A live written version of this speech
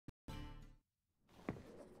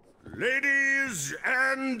Ladies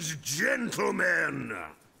and gentlemen,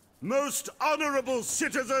 most honorable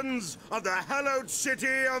citizens of the hallowed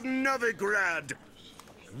city of Novigrad,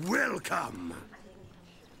 welcome.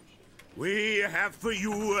 We have for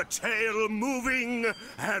you a tale moving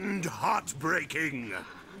and heartbreaking.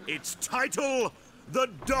 Its title, The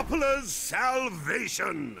Doppler's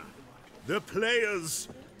Salvation. The players,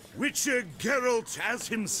 Witcher Geralt as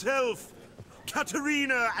himself,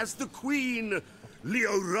 Katarina as the Queen,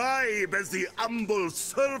 Leo Raib as the humble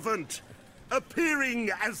servant,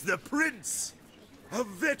 appearing as the Prince, a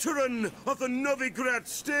veteran of the Novigrad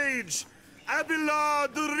stage,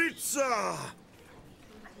 Abelard Ritza,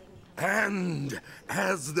 and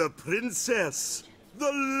as the Princess,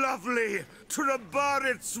 the lovely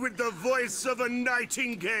Trabaritz with the voice of a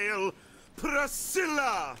nightingale,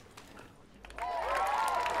 Priscilla.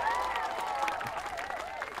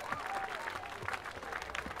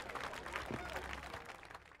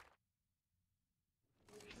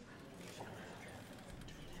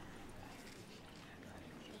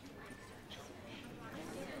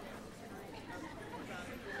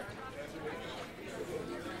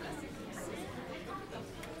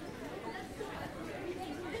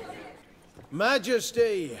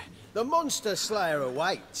 Majesty, the Monster Slayer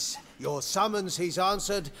awaits. Your summons he's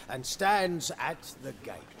answered and stands at the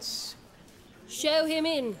gates. Show him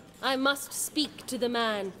in. I must speak to the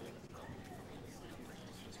man.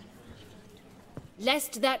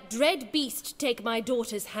 Lest that dread beast take my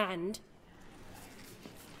daughter's hand.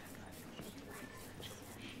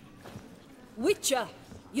 Witcher,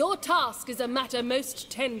 your task is a matter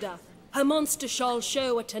most tender. A monster shall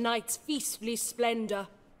show at tonight's feastly splendor.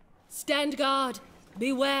 Stand guard,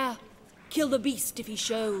 beware, kill the beast if he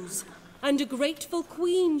shows, and a grateful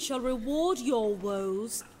queen shall reward your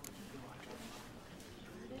woes.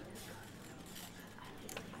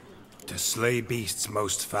 To slay beasts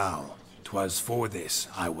most foul, 'twas for this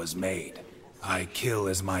I was made. I kill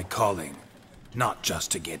as my calling, not just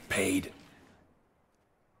to get paid.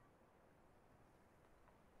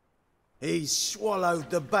 He's swallowed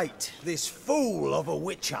the bait, this fool of a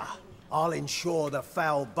Witcher. I'll ensure the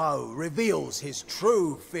foul bow reveals his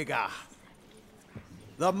true figure.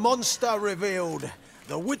 The monster revealed,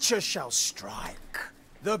 the Witcher shall strike.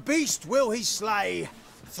 The beast will he slay,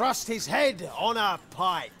 thrust his head on a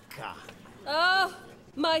pike. Ah,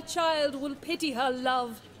 my child will pity her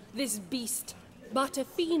love, this beast, but a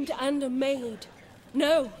fiend and a maid.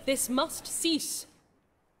 No, this must cease.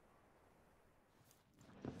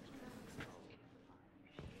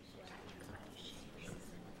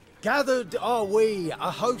 Gathered are we,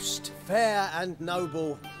 a host fair and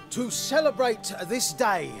noble, to celebrate this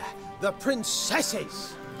day, the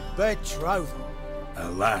princess's betrothal.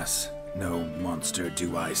 Alas, no monster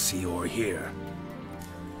do I see or hear.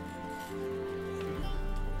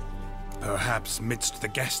 Perhaps midst the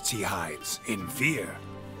guests he hides, in fear.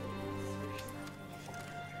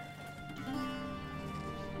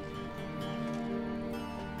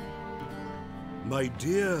 My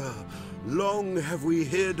dear, long have we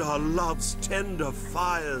hid our love's tender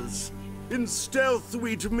fires. In stealth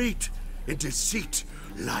we'd meet, in deceit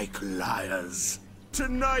like liars.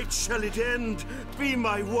 Tonight shall it end, be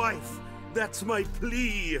my wife, that's my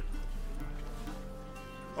plea.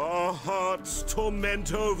 Our hearts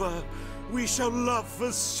torment over, we shall love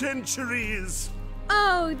for centuries.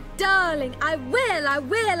 Oh, darling, I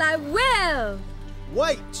will!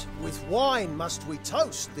 Wait, with wine must we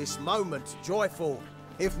toast this moment joyful.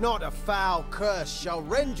 If not, a foul curse shall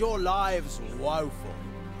rend your lives woeful.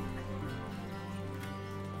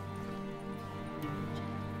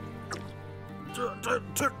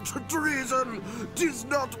 Treason! 'Tis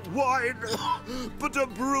not wine, but a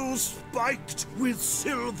brew spiked with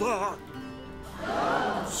silver.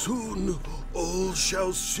 Soon all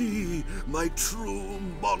shall see my true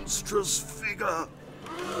monstrous figure.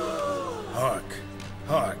 Hark,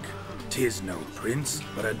 hark, 'tis no prince,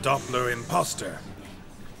 but a Doppler impostor.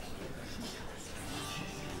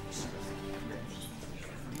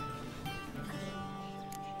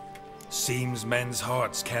 Seems men's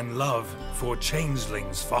hearts can love, for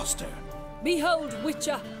changelings foster. Behold,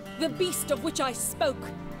 Witcher, the beast of which I spoke.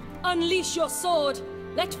 Unleash your sword,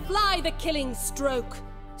 let fly the killing stroke.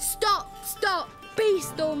 Stop,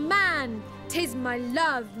 beast or man! 'Tis my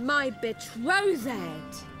love, my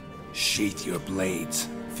betrothed. Sheath your blades,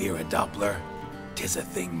 fear a Doppler. 'Tis a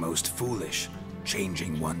thing most foolish.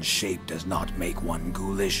 Changing one's shape does not make one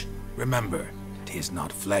ghoulish. Remember, 'tis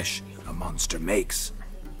not flesh a monster makes.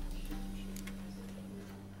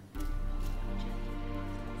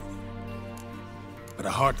 But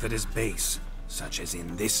a heart that is base, such as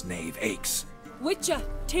in this knave aches. Witcher,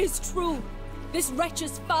 'tis true. This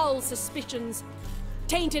wretch's foul suspicions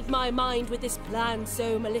tainted my mind with this plan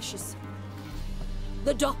so malicious.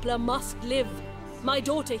 The Doppler must live. My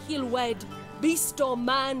daughter he'll wed. Beast or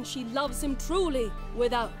man, she loves him truly,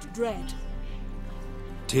 without dread.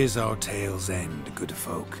 'Tis our tale's end, good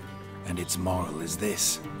folk, and its moral is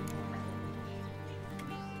this.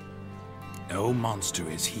 No monster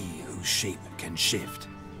is he whose shape can shift.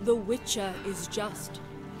 The Witcher is just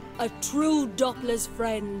a true Doppler's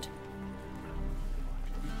friend.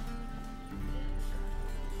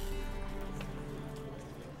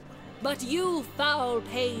 But you, foul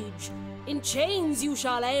page, in chains you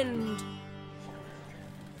shall end.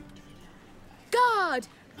 Guard!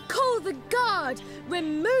 Call the guard!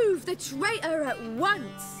 Remove the traitor at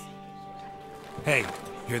once! Hey,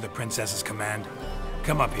 hear the princess's command?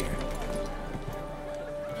 Come up here.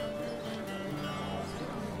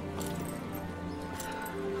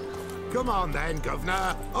 Come on then,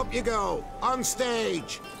 Governor. Up you go. On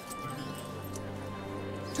stage.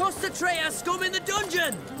 Toss the traitor scum in the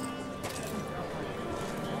dungeon!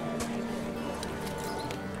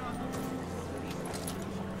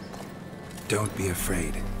 Don't be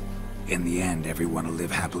afraid. In the end, everyone will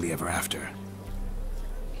live happily ever after.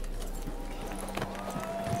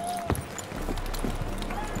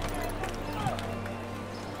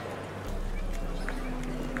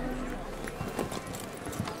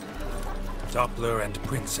 Doppler and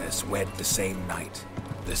Princess wed the same night.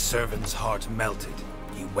 The servant's heart melted.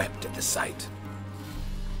 He wept at the sight.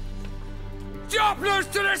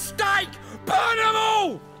 Dopplers to the stake! Burn them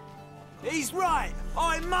all! He's right.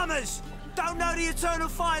 I'm mummers. Don't know the Eternal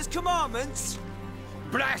Fire's commandments?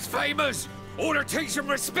 Blasphemers! Ought to teach them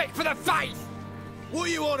respect for the faith! What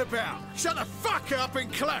are you on about? Shut the fuck up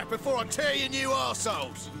and clap before I tear you new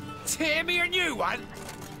arseholes! Tear me a new one?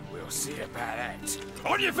 We'll see about that.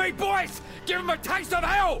 On your feet, boys! Give them a taste of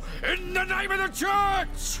hell in the name of the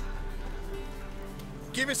church!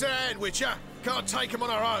 Give us a hand, Witcher. Can't take them on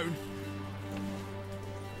our own.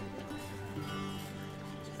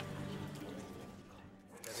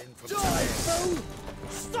 Die, fool!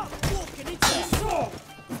 Stop walking into the sword!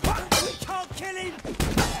 We can't kill him!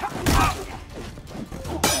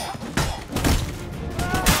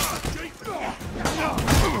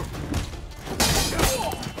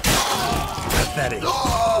 Pathetic.